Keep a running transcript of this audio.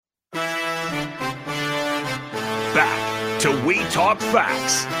to We Talk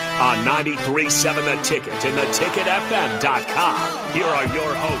Facts on 93.7 The Ticket and theticketfm.com. Here are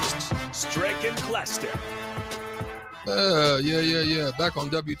your hosts, Strick and Clester. Yeah. Back on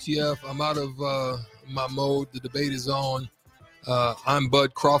WTF. I'm out of my mode. The debate is on. I'm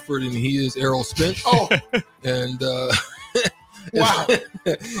Bud Crawford, and he is Errol Spence. Oh. And Wow.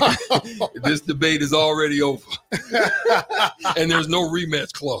 this debate is already over. And there's no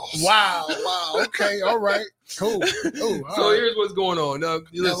rematch clause. Wow. Okay. All right. Cool. Here's what's going on.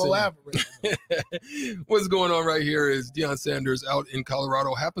 Elaborate. What's going on right here is Deion Sanders out in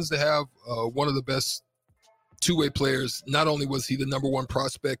Colorado happens to have one of the best two-way players. Not only was he the number one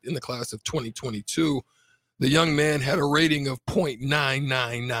prospect in the class of 2022, the young man had a rating of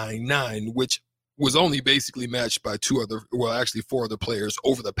 .9999, which was only basically matched by four other players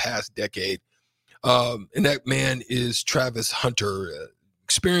over the past decade. And that man is Travis Hunter.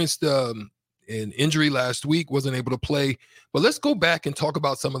 Experienced an injury last week, wasn't able to play. But let's go back and talk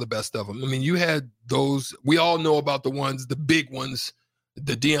about some of the best of them. I mean, you had those, we all know about the big ones,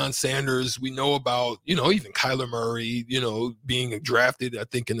 the Deion Sanders. We know about, even Kyler Murray, being drafted, I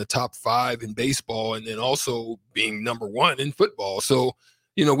think, in the top 5 in baseball, and then also being number 1 in football. So,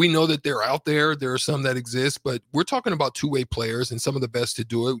 we know that they're out there. There are some that exist, but we're talking about two-way players and some of the best to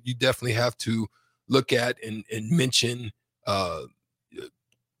do it. You definitely have to look at and mention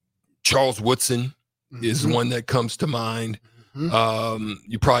Charles Woodson is one that comes to mind.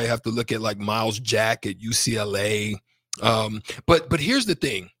 You probably have to look at like Miles Jack at UCLA. But here's the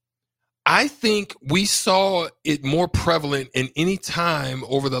thing. I think we saw it more prevalent in any time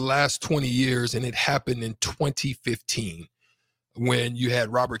over the last 20 years, and it happened in 2015 when you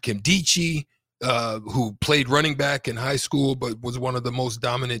had Robert Nkemdiche, who played running back in high school, but was one of the most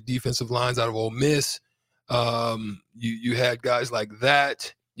dominant defensive lines out of Ole Miss. You had guys like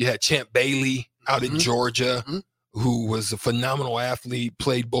that. You had Champ Bailey out in Georgia, who was a phenomenal athlete,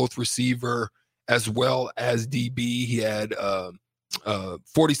 played both receiver as well as DB. He had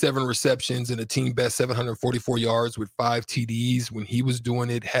 47 receptions and a team best 744 yards with 5 TDs when he was doing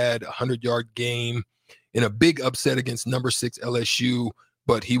it, had a 100-yard game in a big upset against number 6 LSU,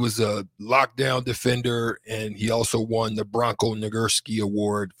 but he was a lockdown defender, and he also won the Bronco Nagurski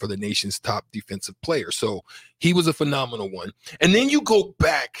Award for the nation's top defensive player. So he was a phenomenal one. And then you go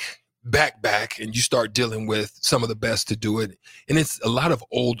back, and you start dealing with some of the best to do it. And it's a lot of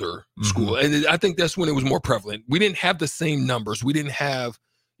older school. And I think that's when it was more prevalent. We didn't have the same numbers. We didn't have,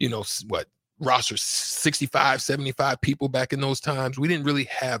 rosters 65, 75 people back in those times. We didn't really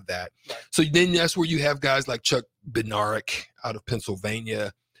have that. Right. So then that's where you have guys like Chuck Bednarik out of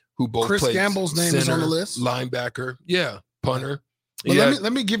Pennsylvania, who both Chris played Gamble's name center, is on the list. Linebacker. Yeah. Punter. But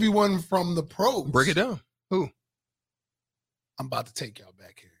let me give you one from the pros. Break it down. Who? I'm about to take y'all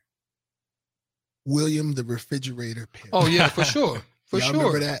back here. William the Refrigerator Perry. Oh, yeah, for sure. Y'all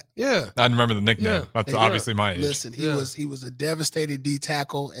remember that? Yeah. I remember the nickname. Yeah. That's obviously my age. Listen, he was a devastating D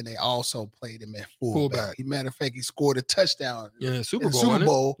tackle, and they also played him at fullback. Matter of fact, he scored a touchdown. Yeah, Super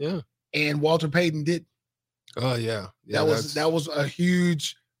Bowl. Yeah. And Walter Payton did. Oh, yeah. That was a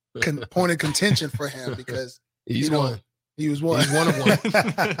huge point of contention for him because he's one. He was one. He's one of one.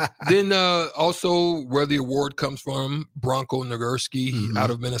 Then also where the award comes from, Bronco Nagurski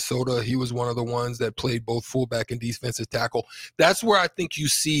out of Minnesota. He was one of the ones that played both fullback and defensive tackle. That's where I think you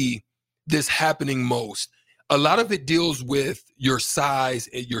see this happening most. A lot of it deals with your size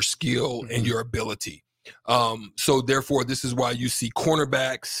and your skill and your ability. So therefore, this is why you see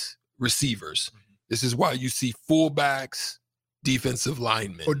cornerbacks, receivers. This is why you see fullbacks, defensive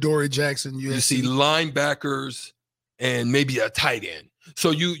linemen. Or Dory Jackson. You see linebackers, and maybe a tight end. So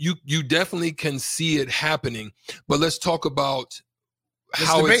you definitely can see it happening. But let's talk about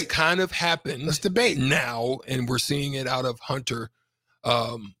how it's kind of happened. Let's debate now, and we're seeing it out of Hunter.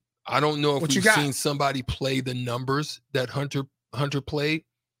 I don't know if we've seen somebody play the numbers that Hunter played,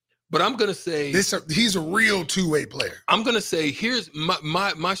 but I'm gonna say he's a real two-way player. I'm gonna say here's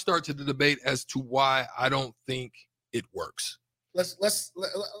my start to the debate as to why I don't think it works. Let's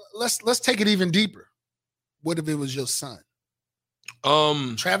take it even deeper. What if it was your son?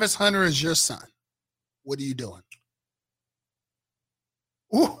 Travis Hunter is your son. What are you doing?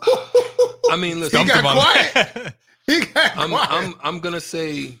 I mean, listen, he got quiet. I'm gonna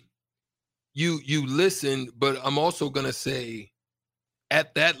say you listen, but I'm also gonna say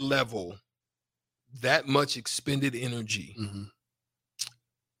at that level, that much expended energy.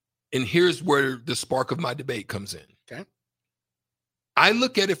 And here's where the spark of my debate comes in. Okay. I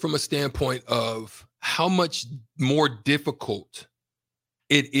look at it from a standpoint of how much more difficult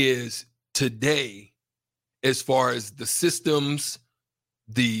it is today as far as the systems,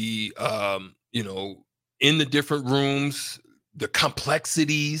 the in the different rooms, the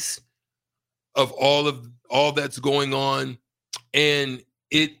complexities of all that's going on. And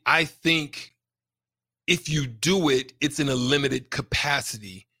I think if you do it, it's in a limited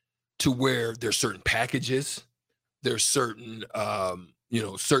capacity to where there's certain packages, there's certain,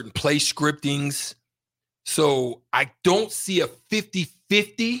 certain play scriptings. So I don't see a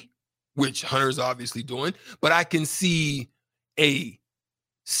 50-50, which Hunter's obviously doing, but I can see a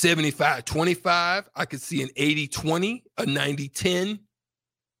 75-25. I could see an 80-20, a 90-10,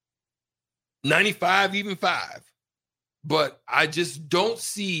 95 even 5. But I just don't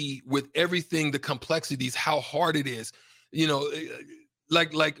see with everything, the complexities, how hard it is. You know,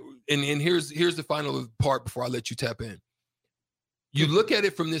 and here's the final part before I let you tap in. You look at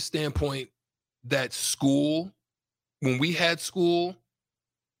it from this standpoint that school, when we had school,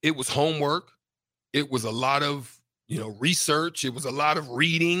 it was homework. It was a lot of, research. It was a lot of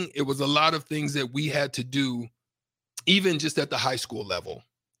reading. It was a lot of things that we had to do, even just at the high school level,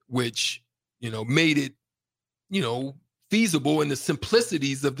 which, made it, feasible, and the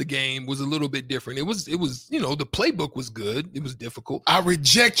simplicities of the game was a little bit different. It was, the playbook was good. It was difficult. I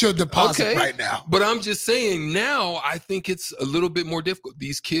reject your deposit right now. But I'm just saying now, I think it's a little bit more difficult.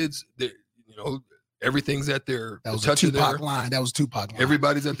 These kids, everything's at the touch of their line. That was Tupac line.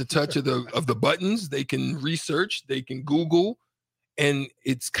 Everybody's at the touch of the buttons. They can research, they can Google, and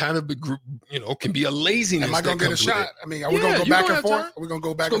it's kind of can be a laziness. Am I going to get a shot? I mean, are we going to go back and forth? Are we going to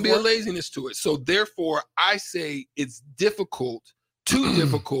go back and forth? It's going to be a laziness to it. So therefore, I say it's too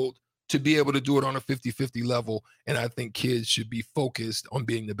difficult to be able to do it on a 50-50 level. And I think kids should be focused on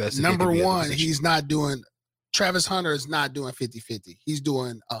being the best. Number one, Travis Hunter is not doing 50-50. He's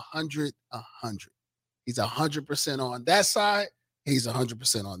doing 100-100. He's 100% on that side. He's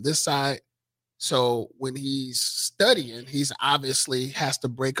 100% on this side. So when he's studying, he's obviously has to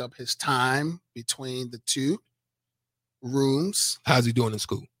break up his time between the two rooms. How's he doing in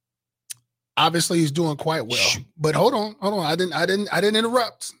school? Obviously, he's doing quite well. But hold on. I didn't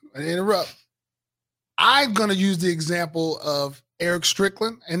interrupt. I'm gonna use the example of Eric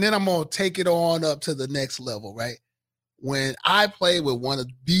Strickland, and then I'm gonna take it on up to the next level. Right? When I played with one of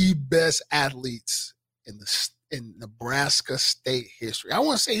the best athletes in Nebraska State history, I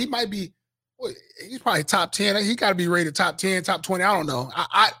want to say he might be. He's probably top 10. He got to be rated top 10, top 20. I don't know.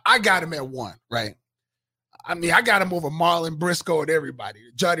 I got him at 1, right? I mean, I got him over Marlon Briscoe and everybody.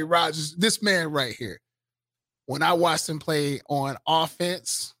 Johnny Rogers, this man right here. When I watched him play on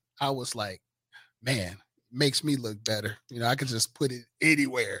offense, I was like, man, makes me look better. I could just put it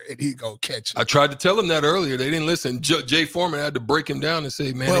anywhere and he'd go catch it. I tried to tell him that earlier. They didn't listen. Jay Foreman had to break him down and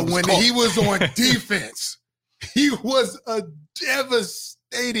say, man, but when he was on defense, he was a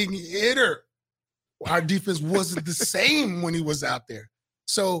devastating hitter. Our defense wasn't the same when he was out there.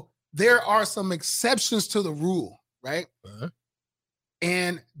 So there are some exceptions to the rule, right? Uh-huh.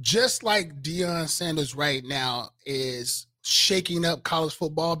 And just like Deion Sanders right now is shaking up college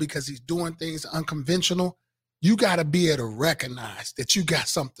football because he's doing things unconventional, you got to be able to recognize that you got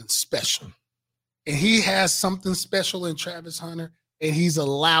something special. And he has something special in Travis Hunter, and he's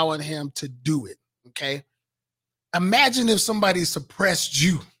allowing him to do it, okay? Imagine if somebody suppressed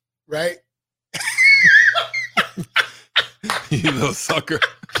you, right? You little sucker.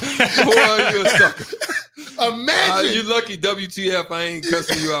 Boy, you a sucker. Imagine. You lucky, WTF, I ain't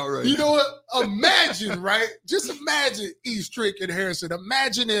cussing you out right. You know what? Imagine, right? Just imagine, E. Strick and Harrison.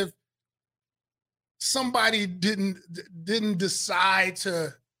 Imagine if somebody didn't decide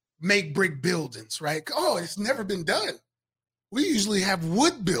to make brick buildings, right? Oh, it's never been done. We usually have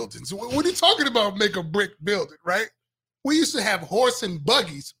wood buildings. What are you talking about, make a brick building, right? We used to have horse and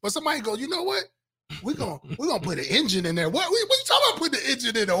buggies, but somebody goes, you know what? We're gonna put an engine in there. What you talking about putting the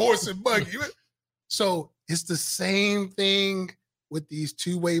engine in a horse and buggy? So it's the same thing with these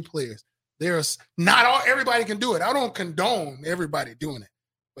two-way players. There's everybody can do it. I don't condone everybody doing it,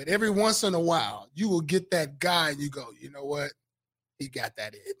 but every once in a while, you will get that guy and you go, you know what? He got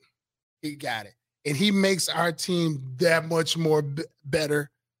that in. He got it. And he makes our team that much more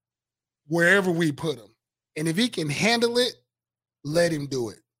better wherever we put him. And if he can handle it, let him do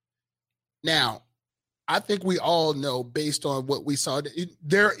it. Now, I think we all know, based on what we saw,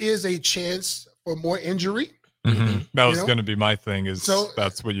 there is a chance for more injury. Mm-hmm. That was going to be my thing.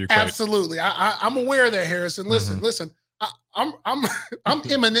 That's what you absolutely. I'm aware of that, Harrison. Listen. I'm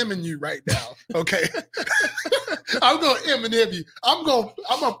Eminem-ing you right now. Okay, I'm gonna Eminem you. I'm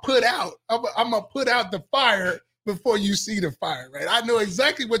gonna put out the fire before you see the fire. Right? I know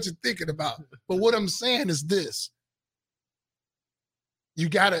exactly what you're thinking about. But what I'm saying is this: you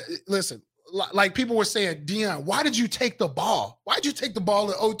gotta listen. Like people were saying, Deion, why did you take the ball? Why did you take the ball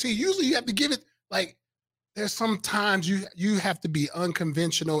in OT? Usually you have to give it, like, there's sometimes you have to be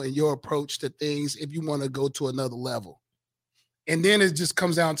unconventional in your approach to things if you want to go to another level. And then it just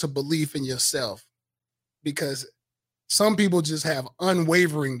comes down to belief in yourself, because some people just have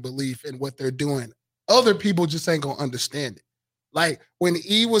unwavering belief in what they're doing. Other people just ain't gonna understand it. Like when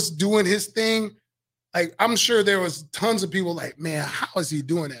E was doing his thing, like I'm sure there was tons of people like, man, how is he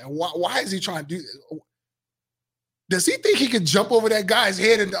doing that? Why is he trying to do this? Does he think he could jump over that guy's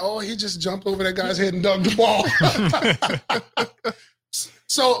head and he just jumped over that guy's head and dunked the ball?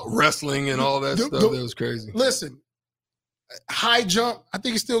 So wrestling and all that stuff, that was crazy. Listen, high jump. I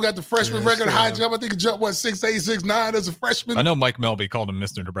think he still got the freshman record high jump. I think he jumped 6'8", 6'9" as a freshman. I know Mike Melby called him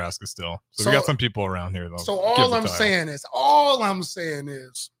Mr. Nebraska still. So we got some people around here though. So all I'm saying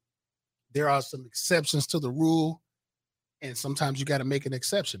is there are some exceptions to the rule, and sometimes you got to make an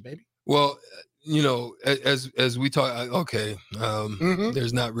exception, baby. Well, you know, as we talk, okay,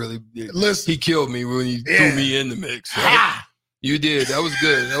 there's not really. Listen, he killed me when he threw me in the mix. Right? You did. That was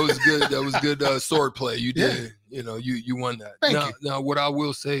good. That was good. That was good sword play. You did. You know, you won that. Thank you. Now, what I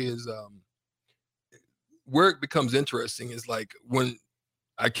will say is, where it becomes interesting is like when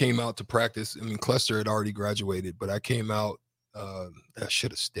I came out to practice. I mean, Clester had already graduated, but I came out. I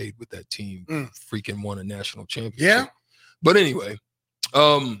should have stayed with that team. Freaking won a national championship. Yeah. But anyway,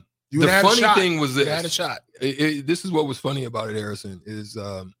 the funny thing was this. You had a shot. This is what was funny about it, Harrison, is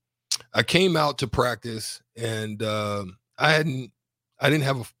I came out to practice and I didn't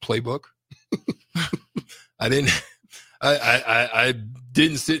have a playbook. I didn't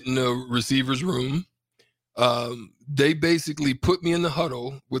sit in the receiver's room. They basically put me in the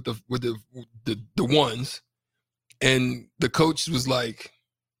huddle with the ones, and the coach was like,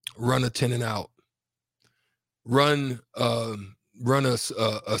 run a 10 and out, run a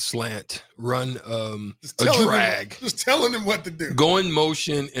slant, run a drag. Just telling them what to do. Go in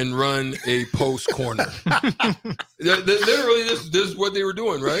motion and run a post corner. Literally, this is what they were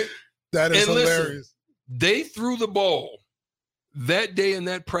doing, right? That is hilarious. Listen, they threw the ball that day in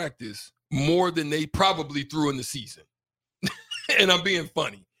that practice more than they probably threw in the season. And I'm being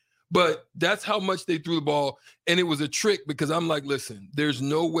funny. But that's how much they threw the ball. And it was a trick because I'm like, listen, there's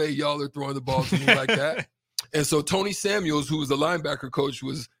no way y'all are throwing the ball to me like that. And so Tony Samuels, who was the linebacker coach,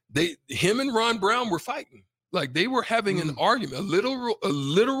 him and Ron Brown were fighting. Like they were having an argument, a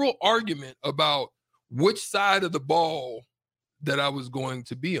literal argument about which side of the ball that I was going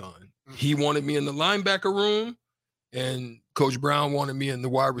to be on. He wanted me in the linebacker room, and Coach Brown wanted me in the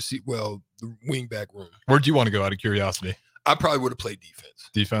the wingback room. Where'd you want to go out of curiosity? I probably would have played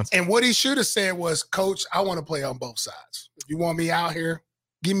defense. And what he should have said was, Coach, I want to play on both sides. If you want me out here,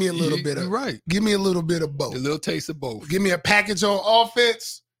 give me a little bit of Give me a little bit of both. A little taste of both. Give me a package on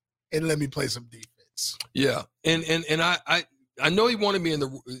offense and let me play some defense. Yeah. And I know he wanted me in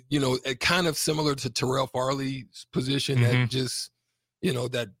the, kind of similar to Terrell Farley's position that just,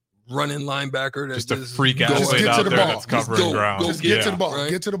 that running linebacker. That just a freak athlete out there that's covering ground. Just get to the ball. Right?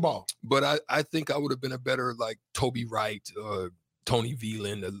 Get to the ball. But I think I would have been a better like Toby Wright, Tony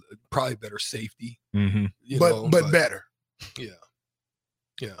Veland, probably better safety. But better. Yeah.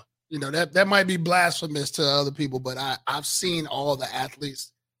 Yeah. That might be blasphemous to other people, but I've seen all the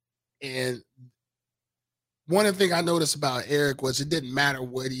athletes. And one of the things I noticed about Eric was it didn't matter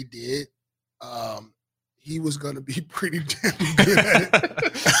what he did. He was going to be pretty damn good at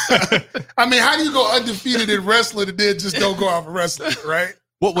it. I mean, how do you go undefeated in wrestling and then just don't go off of wrestling, right?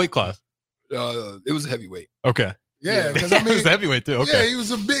 What weight class? It was a heavyweight. Okay. Yeah, because I mean, it was a heavyweight too. Okay. Yeah, he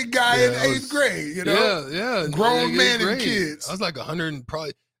was a big guy in 8th grade. Yeah. Grown man and kids. I was like 100 and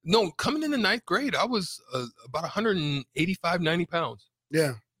probably coming into 9th grade. I was about 185, 90 pounds.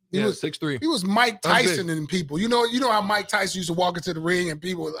 Yeah. He was 6'3". He was Mike Tyson and people. You know how Mike Tyson used to walk into the ring and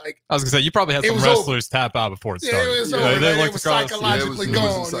people were like. I was gonna say you probably had some wrestlers tap out before it started. Yeah, it was over. They were psychologically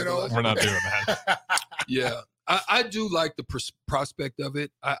gone. We're not doing that. Yeah, I do like the prospect of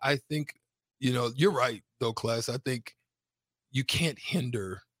it. I think you're right though, Class. I think you can't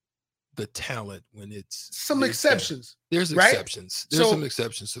hinder the talent when it's some exceptions. There's exceptions. There's some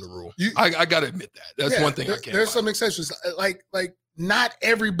exceptions to the rule. I got to admit that. That's one thing I can't. There's some exceptions. Like not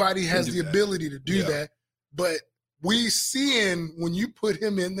everybody has the ability to do that, but we seeing when you put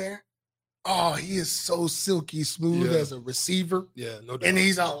him in there, he is so silky smooth as a receiver. Yeah, no doubt. And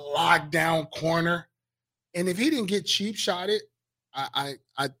he's a lockdown corner. And if he didn't get cheap shotted, I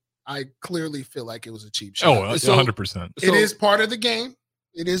clearly feel like it was a cheap shot. Oh, 100%. It is part of the game.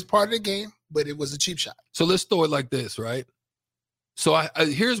 It is part of the game, but it was a cheap shot. So let's throw it like this, right? So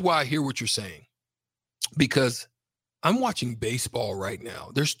here's why I hear what you're saying. Because I'm watching baseball right now.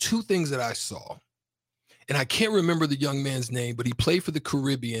 There's two things that I saw. and I can't remember the young man's name, but he played for the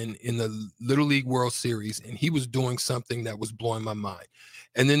Caribbean in the Little League World Series, and he was doing something that was blowing my mind.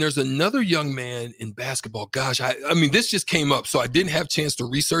 And then there's another young man in basketball. Gosh, I mean, this just came up, so I didn't have a chance to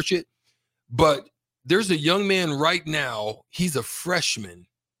research it. But there's a young man right now. He's a freshman,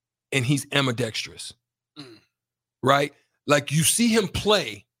 and he's ambidextrous, right? Like you see him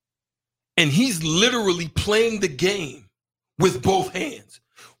play, and he's literally playing the game with both hands.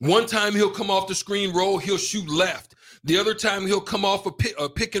 One time he'll come off the screen roll, he'll shoot left. The other time he'll come off a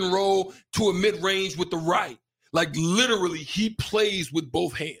pick and roll to a mid-range with the right. Like literally, he plays with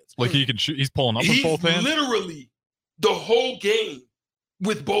both hands. Like he can shoot. He's pulling up with both hands. Literally the whole game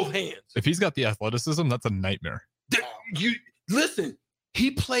with both hands. If he's got the athleticism, that's a nightmare. You listen. He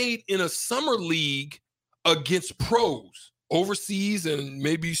played in a summer league against pros overseas, and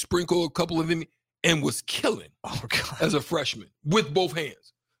maybe sprinkle a couple of them, and was killing. Oh God! As a freshman with both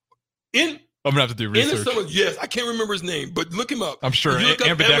hands. I'm gonna have to do research. In the summer, yes, I can't remember his name, but look him up. I'm sure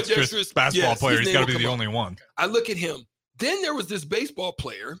ambidextrous basketball player. He's got to be the only one. I look at him. Then there was this baseball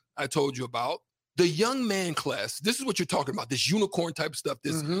player I told you about, the young man class. This is what you're talking about, this unicorn type stuff,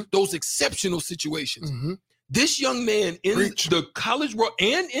 those exceptional situations. This young man in the college world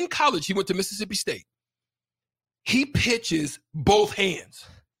and in college, he went to Mississippi State. He pitches both hands.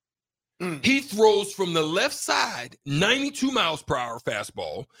 He throws from the left side 92 miles per hour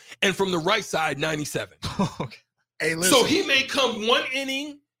fastball, and from the right side 97. Okay. Hey, listen. So he may come one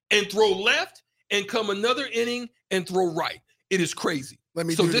inning and throw left, and come another inning and throw right. It is crazy.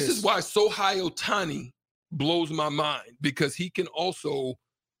 So this is why Shohei Ohtani blows my mind, because he can also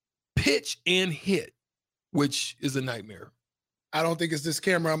pitch and hit, which is a nightmare. I don't think it's this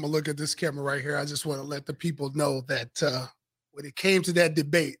camera. I'm gonna look at this camera right here. I just want to let the people know that when it came to that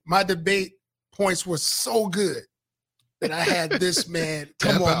debate, my debate points were so good that I had this man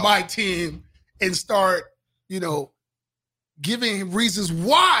come on my team and start, giving him reasons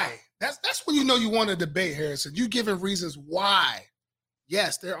why. That's when you know you want to debate, Harrison. You giving reasons why.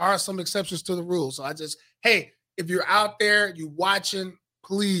 Yes, there are some exceptions to the rules. So hey, if you're out there, you watching,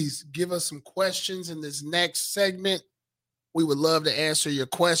 please give us some questions in this next segment. We would love to answer your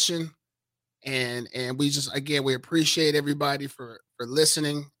question. And we we appreciate everybody for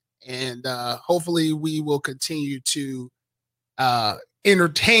listening. And hopefully we will continue to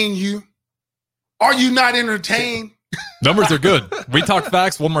entertain you. Are you not entertained? Numbers are good. We talk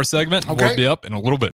facts. One more segment. Okay. We'll be up in a little bit.